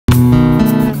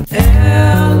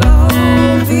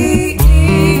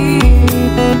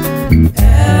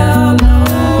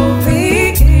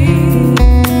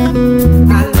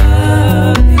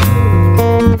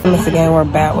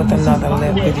with another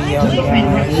lit video,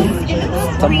 guys.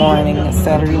 It's the morning, it's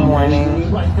Saturday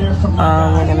morning. We're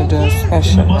gonna do a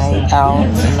special night out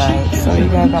tonight. So you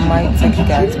guys, I might take you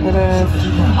guys with us.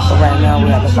 But right now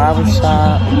we're at the barber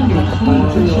shop with the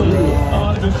boys and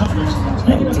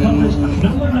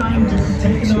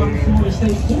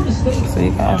so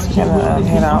you guys, we're gonna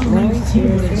head out there.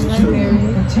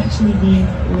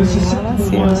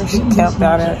 She camped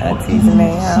out at Auntie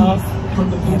Ocneil's house. We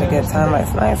had a good time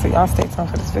last night, so y'all stay tuned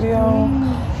for this video.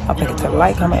 Don't forget to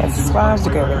like, comment, and subscribe to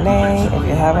go Renee. If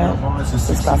you haven't,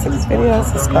 subscribe to this video.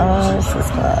 Subscribe.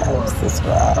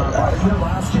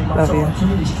 Love you.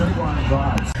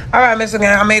 Alright, Mr.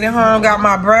 Gang, I made it home, got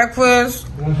my breakfast.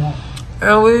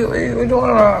 And we're doing it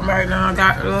all right now. I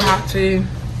got a little hot tea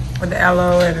with the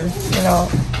aloe and, you know,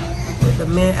 with the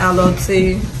mint aloe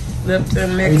tea,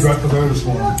 Lipton mix. You breakfast early this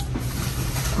morning.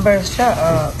 But shut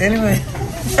up. Anyway.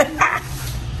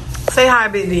 Say hi,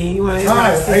 Big D.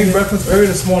 Hi, I ate breakfast early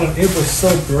this morning. It was so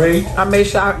great. I made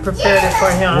sure I prepared it for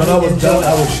him. When I was done,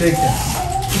 I was shaking.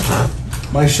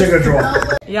 My sugar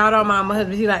dropped. Y'all don't mind my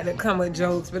husband. He like to come with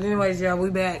jokes. But anyways, y'all, we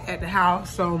back at the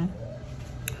house. So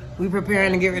we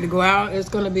preparing to get ready to go out. It's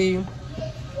going to be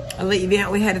a late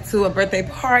event. We headed to a birthday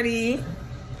party.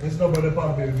 It's no birthday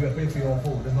party, baby. You got to pay for your own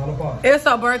food. It's not a party. It's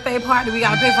a birthday party. We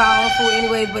got to pay for our own food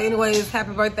anyways. But anyways,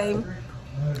 happy birthday,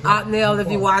 Ocneil,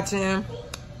 if you're watching.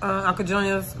 Uncle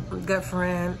Junior's good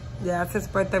friend. Yeah, it's his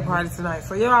birthday party tonight.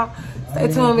 So y'all, stay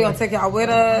tuned. We're going to take y'all with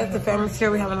us. The family's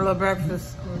here. We're having a little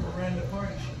breakfast.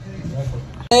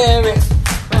 Mary.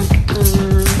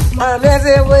 I'm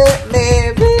dancing with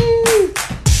Mary.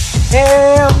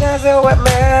 Yeah, I'm dancing with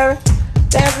Mary.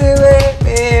 Dancing with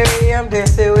Mary. I'm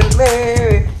dancing with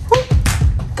Mary. Woo.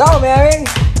 Go, Mary.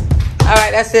 All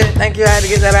right, that's it. Thank you. I had to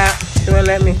get that out. She wouldn't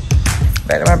let me.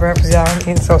 Back to my breakfast, y'all. I'm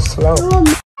eating so slow.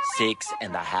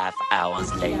 6.5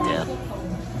 hours later.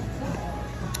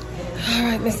 All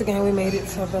right, Mr. Gang, we made it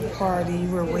to the party.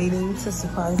 We're waiting to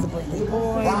surprise the birthday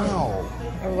boy. Wow.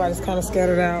 Everybody's kind of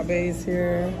scattered out. Bae's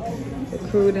here. The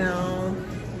crew down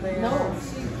there.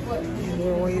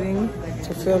 We're waiting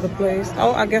to fill the place.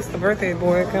 Oh, I guess the birthday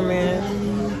boy come in.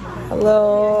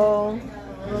 Hello.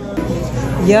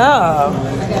 Yeah.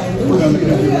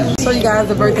 So you guys,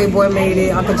 the birthday boy made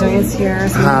it. Uncle Junior's here.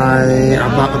 So hi,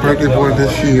 I'm not the birthday boy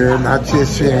this year, not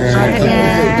just yet.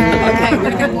 Okay,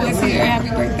 birthday boy's here. Happy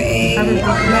birthday. Happy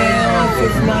birthday.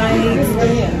 It's nice.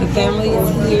 The family is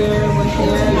here. We're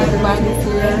here. Everybody's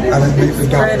here. I didn't make the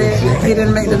doctor. He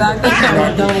didn't make the doctor.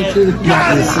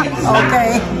 Okay.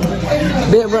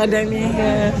 Big brother Damien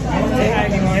here. Say hi,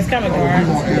 everyone. It's kind of dark.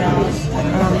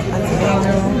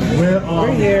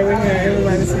 We're here.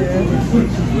 Everybody's here.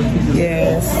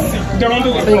 Yes.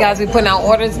 So you guys, we putting out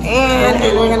orders in,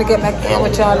 and we're gonna get back in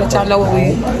with y'all. Let y'all know what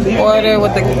we order,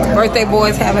 what the birthday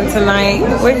boys having tonight.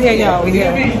 We're here, y'all. We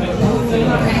here.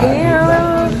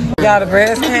 Y'all, the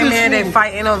breads came in. They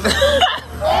fighting over.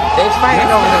 They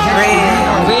fighting over the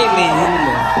bread. Really.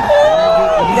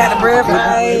 You got a bread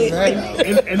fight.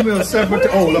 And we'll separate.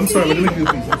 Oh, I'm sorry. Let me do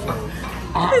this.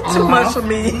 It's too much for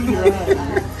me.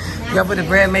 Y'all, but the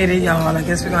bread made it, y'all. I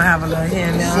guess we're gonna have a little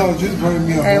here now. So just bring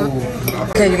me a bowl.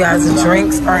 Okay, you guys, the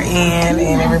drinks are in,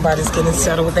 and everybody's getting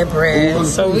settled with their bread.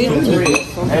 So we.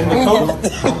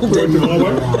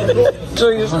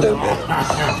 Junior stupid.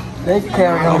 They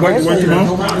carry on.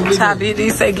 Ty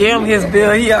BD say, give him his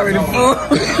bill. He already full.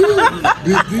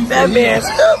 That man's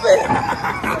stupid.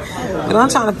 But I'm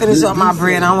trying to finish up my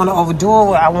bread. I don't want to overdo it.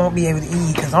 What I won't be able to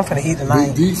eat because I'm finna eat tonight.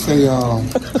 Big D say,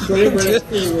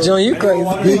 John, you crazy.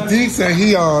 Big D say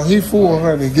he full,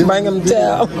 honey. Bring him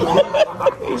down.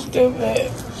 You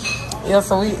stupid. Yeah,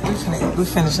 so we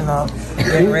finishing up.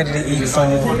 Getting ready to eat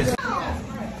soon.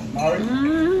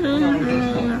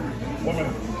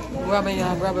 Rubbing,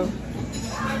 y'all, rubbing.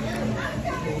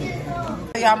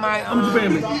 Y'all, my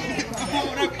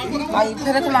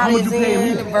pina coladas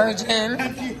in, the virgin.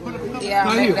 Yeah, I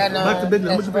make that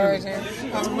that's virgin.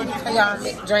 So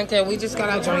y'all drinking. We just got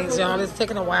our drinks, y'all. It's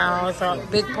taking a while. It's a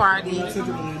big party.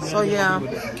 So yeah.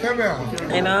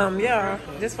 And yeah,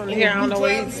 this one here, I don't know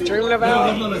what he's dreaming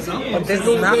about, but this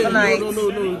is not the night.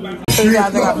 So you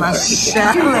guys, I got my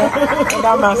salad. I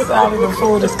got my salad. The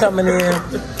food is coming in.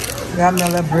 Got me a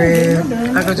little bread.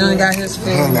 Uncle Junior got his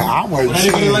food. I want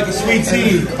you like a sweet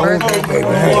tea. Birthday baby.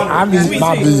 I need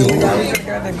my bill.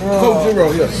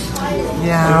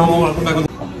 Yeah.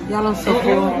 Y'all, I'm so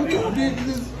full.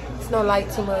 It's no light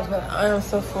too much, but I am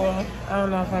so full. I don't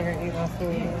know if I can eat my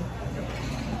food.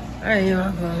 I ain't eat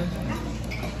my food.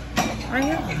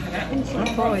 I'm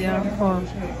full, y'all. I'm full.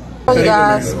 Hey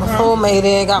guys, my food made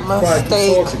it. Got my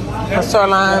steak, my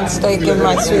sirloin steak and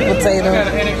my sweet potato.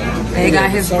 They got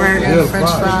his burger, French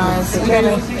fries. You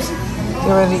gotta get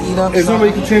ready to eat up. Hey,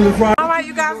 somebody can change the fries. All right,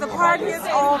 you guys, the party is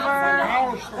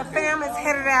over. The fam is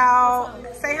headed out.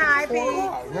 Say hi, P.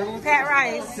 Pat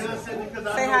Rice.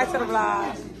 Say hi to the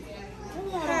vlog.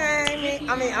 Hey,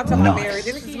 I'm talking about Mary.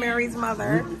 This is Mary's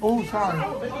mother. Oh, sorry.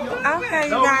 Okay,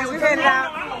 you guys, we headed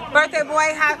out. Birthday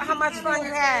boy, how much fun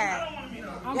you had?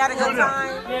 You had a good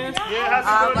time?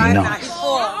 All right, now he's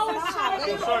full.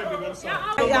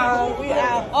 Y'all, we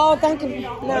out. Oh, thank you.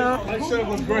 No.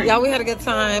 Y'all, we had a good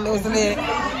time. It was lit.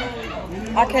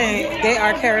 I can't. They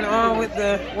are carrying on with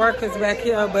the workers back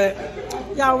here, but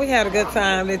y'all, we had a good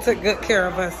time. They took good care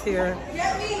of us here.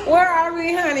 Where are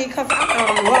we, honey? Because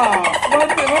I'm lost.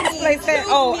 What's the place at?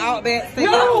 Oh, out there.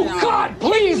 No, God,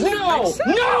 please, no,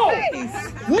 no,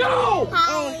 no.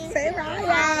 Oh, say hi,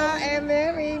 y'all. And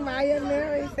Mary, Maya,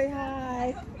 Mary, say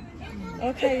hi.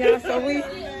 Okay, y'all, so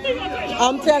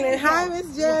I'm telling, hi,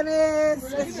 Miss Janice.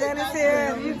 Miss Janice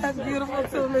here. You look beautiful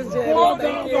too, Miss Janice.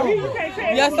 Thank you.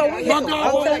 Yeah, so we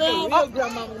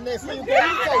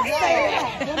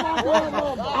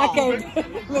I can't,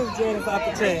 Miss Janice off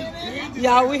the chair.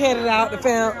 Y'all, we headed out. The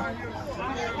fam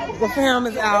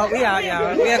is out. We out,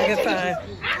 y'all. We had a good time.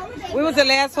 We was the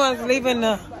last ones leaving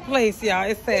the place, y'all.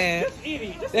 It's sad.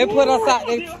 They put us out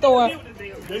their store.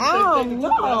 Oh, no.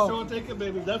 What did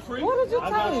you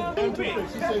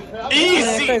take?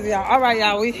 Easy. Crazy, y'all. All right,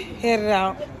 y'all. We headed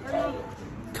out.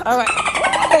 All right.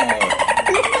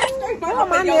 Oh,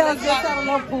 my nails just have a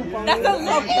little poop on it.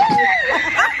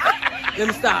 Let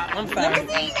me stop. I'm sorry. Let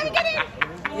me get in.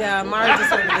 Yeah, Mari just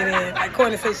trying to get in. Like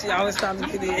Courtney said, she always trying to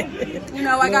get in. You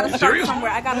know, I gotta start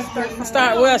somewhere.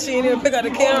 Well, she didn't even pick up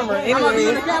the camera. Anyway, she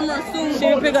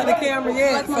didn't pick up the camera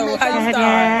yet. So how you start?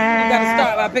 You gotta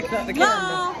start by picking up the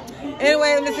camera.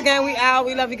 Anyway, listen again, we out.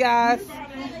 We love you guys.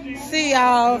 See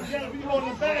y'all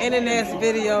in the next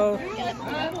video.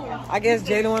 I guess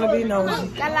Jayla wanna be nosy.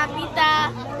 Can I have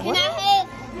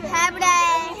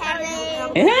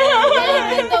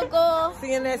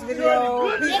See you in the next video.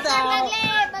 Peace out.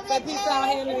 Say peace out,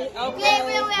 Henry. Okay. All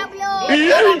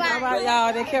right,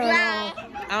 y'all. They carrying on.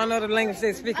 I don't know the language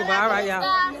they're speaking, but all right, y'all.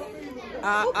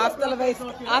 Hasta la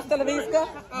vista. Hasta la vista.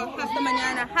 Hasta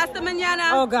mañana. Hasta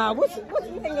mañana. Oh God, what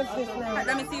language is this now?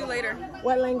 Let me see you later.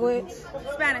 What language?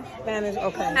 Spanish. Spanish.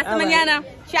 Okay. Hasta mañana.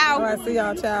 Ciao. All right, see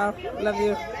y'all. Ciao. Love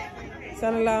you.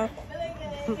 Son-in-law.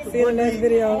 See you in the next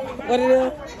video. What it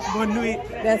is? Bonne nuit.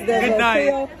 That's Good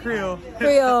night. Creole.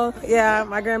 Creole. Yeah,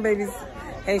 my grandbaby's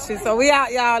Haitian. So we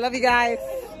out, y'all. Love you guys.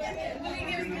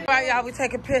 All right, y'all. We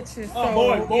taking pictures.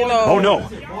 So, you know. Oh no.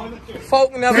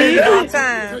 Folk never leave on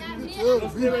time.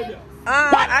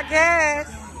 I guess.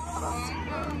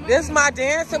 This is my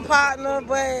dancing partner,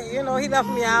 but you know, he left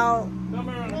me out.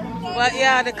 But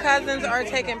yeah, the cousins are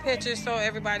taking pictures, so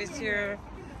everybody's here.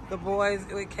 The boys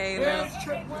with Kayla.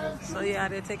 So yeah,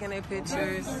 they're taking their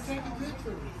pictures.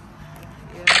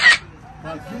 Yeah.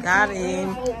 Got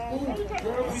him.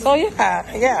 So yeah.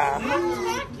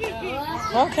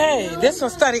 Okay, this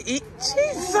one started eat.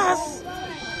 Jesus.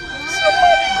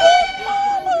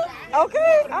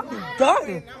 Okay, I'm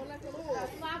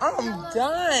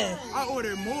done. I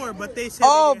ordered more, but they said.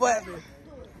 Oh, but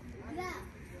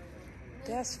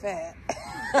that's fat.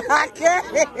 I can't.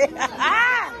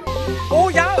 Oh,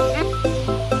 y'all.